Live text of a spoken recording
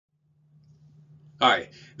Hi,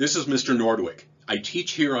 this is Mr. Nordwick. I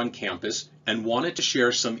teach here on campus and wanted to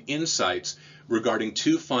share some insights regarding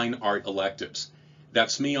two fine art electives.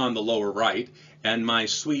 That's me on the lower right and my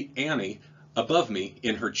sweet Annie above me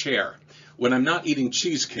in her chair. When I'm not eating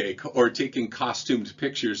cheesecake or taking costumed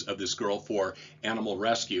pictures of this girl for animal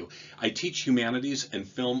rescue, I teach humanities and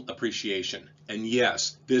film appreciation. And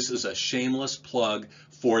yes, this is a shameless plug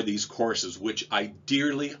for these courses, which I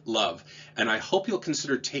dearly love. And I hope you'll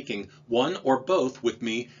consider taking one or both with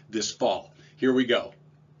me this fall. Here we go.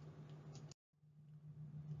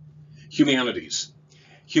 Humanities.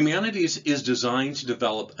 Humanities is designed to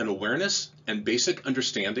develop an awareness and basic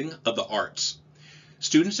understanding of the arts.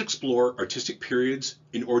 Students explore artistic periods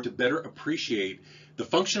in order to better appreciate the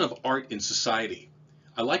function of art in society.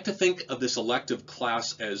 I like to think of this elective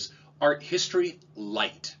class as Art History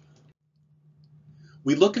Light.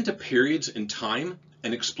 We look into periods in time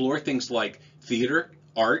and explore things like theater,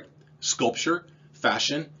 art, sculpture,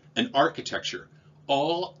 fashion, and architecture,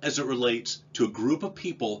 all as it relates to a group of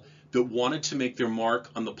people that wanted to make their mark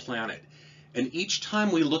on the planet. And each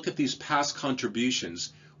time we look at these past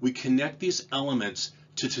contributions, we connect these elements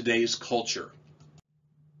to today's culture.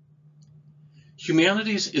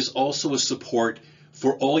 Humanities is also a support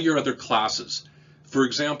for all your other classes. For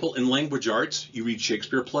example, in language arts, you read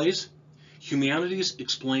Shakespeare plays. Humanities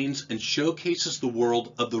explains and showcases the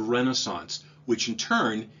world of the Renaissance, which in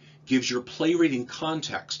turn gives your play reading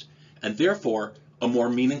context, and therefore a more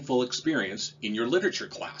meaningful experience in your literature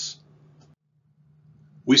class.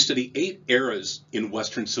 We study 8 eras in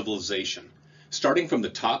Western civilization, starting from the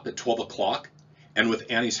top at 12 o'clock, and with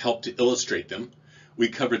Annie's help to illustrate them, we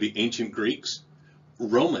cover the ancient Greeks,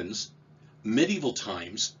 Romans, medieval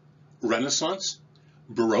times, Renaissance,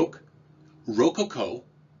 Baroque, Rococo,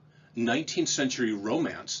 19th century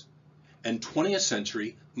Romance, and 20th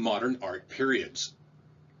century modern art periods.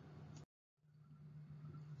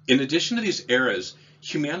 In addition to these eras,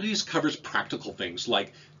 humanities covers practical things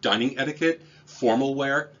like dining etiquette, formal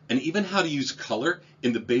wear, and even how to use color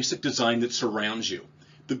in the basic design that surrounds you.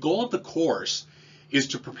 The goal of the course is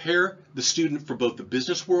to prepare the student for both the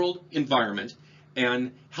business world environment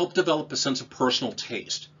and help develop a sense of personal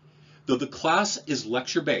taste. Though the class is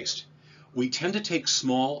lecture-based, we tend to take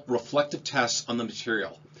small reflective tests on the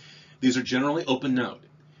material. These are generally open note.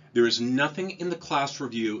 There is nothing in the class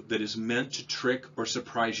review that is meant to trick or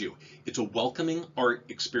surprise you. It's a welcoming art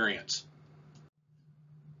experience.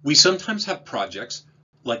 We sometimes have projects,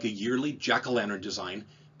 like a yearly jack-o'-lantern design,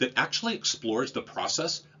 that actually explores the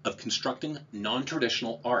process of constructing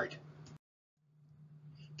non-traditional art.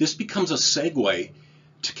 This becomes a segue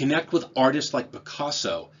to connect with artists like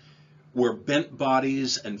Picasso, where bent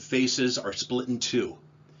bodies and faces are split in two.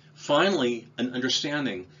 Finally, an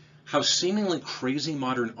understanding how seemingly crazy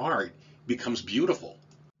modern art becomes beautiful.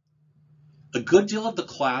 A good deal of the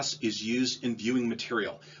class is used in viewing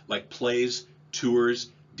material, like plays, tours,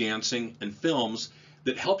 dancing, and films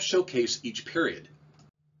that help showcase each period.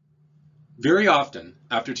 Very often,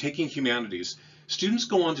 after taking humanities, students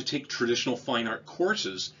go on to take traditional fine art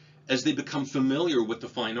courses as they become familiar with the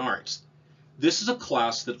fine arts. This is a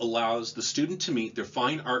class that allows the student to meet their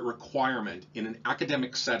fine art requirement in an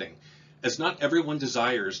academic setting, as not everyone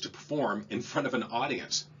desires to perform in front of an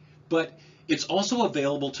audience. But it's also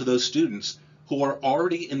available to those students who are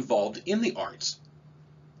already involved in the arts.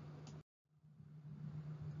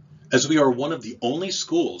 As we are one of the only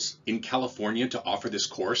schools in California to offer this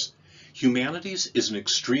course, Humanities is an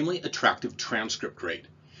extremely attractive transcript grade.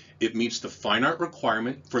 It meets the fine art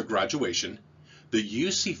requirement for graduation, the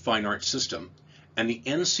UC Fine Art System, and the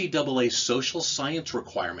NCAA Social Science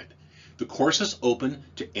requirement. The course is open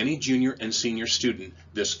to any junior and senior student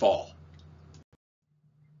this fall.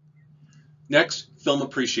 Next, film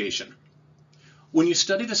appreciation. When you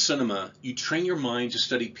study the cinema, you train your mind to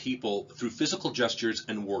study people through physical gestures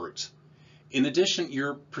and words. In addition,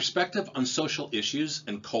 your perspective on social issues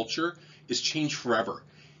and culture is changed forever.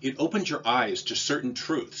 It opens your eyes to certain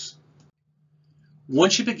truths.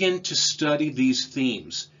 Once you begin to study these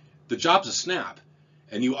themes, the job's a snap,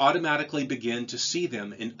 and you automatically begin to see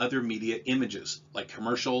them in other media images, like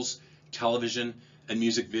commercials, television, and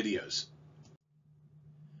music videos.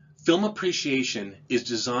 Film appreciation is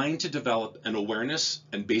designed to develop an awareness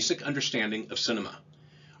and basic understanding of cinema.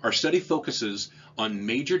 Our study focuses on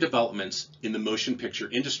major developments in the motion picture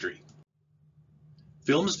industry.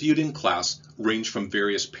 Films viewed in class range from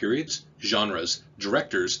various periods, genres,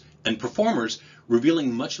 directors, and performers,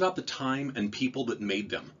 revealing much about the time and people that made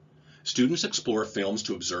them. Students explore films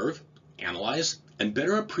to observe, analyze, and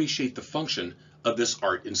better appreciate the function of this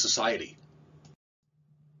art in society.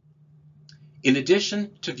 In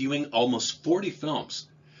addition to viewing almost 40 films,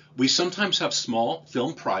 We sometimes have small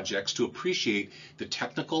film projects to appreciate the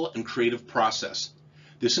technical and creative process.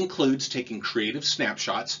 This includes taking creative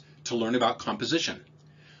snapshots to learn about composition.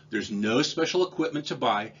 There's no special equipment to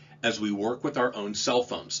buy as we work with our own cell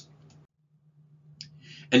phones.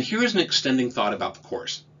 And here is an extending thought about the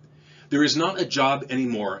course. There is not a job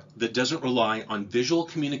anymore that doesn't rely on visual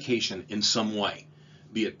communication in some way,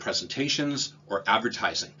 be it presentations or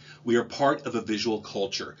advertising. We are part of a visual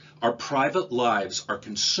culture. Our private lives are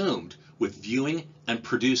consumed with viewing and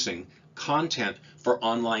producing content for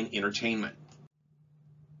online entertainment.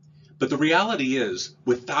 But the reality is,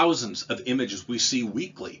 with thousands of images we see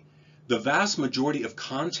weekly, the vast majority of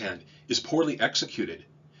content is poorly executed.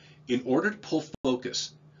 In order to pull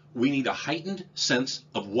focus, we need a heightened sense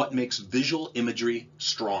of what makes visual imagery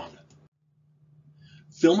strong.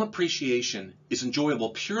 Film appreciation is enjoyable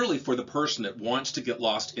purely for the person that wants to get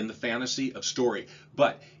lost in the fantasy of story,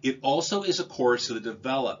 but it also is a course that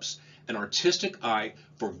develops an artistic eye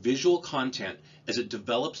for visual content as it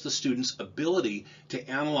develops the student's ability to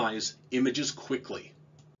analyze images quickly.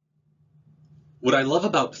 What I love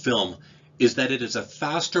about film is that it is a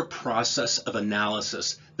faster process of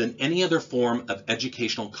analysis than any other form of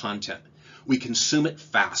educational content. We consume it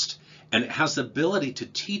fast, and it has the ability to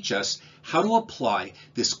teach us how to apply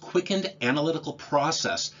this quickened analytical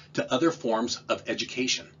process to other forms of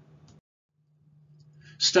education.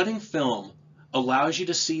 Studying film allows you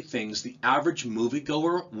to see things the average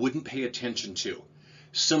moviegoer wouldn't pay attention to.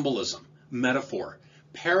 Symbolism, metaphor,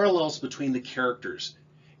 parallels between the characters.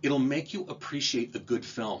 It'll make you appreciate a good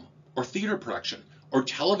film, or theater production, or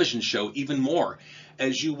television show even more,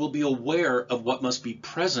 as you will be aware of what must be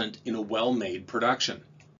present in a well-made production.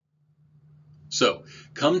 So,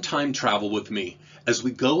 come time travel with me as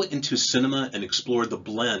we go into cinema and explore the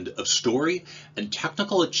blend of story and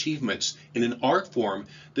technical achievements in an art form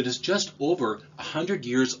that is just over 100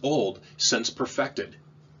 years old since perfected.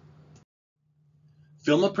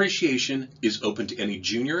 Film appreciation is open to any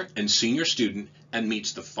junior and senior student and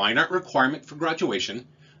meets the fine art requirement for graduation,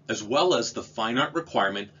 as well as the fine art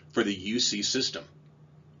requirement for the UC system.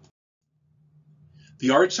 The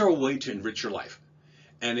arts are a way to enrich your life,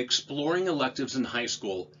 and exploring electives in high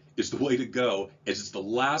school is the way to go, as it's the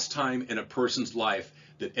last time in a person's life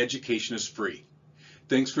that education is free.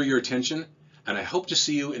 Thanks for your attention, and I hope to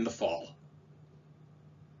see you in the fall.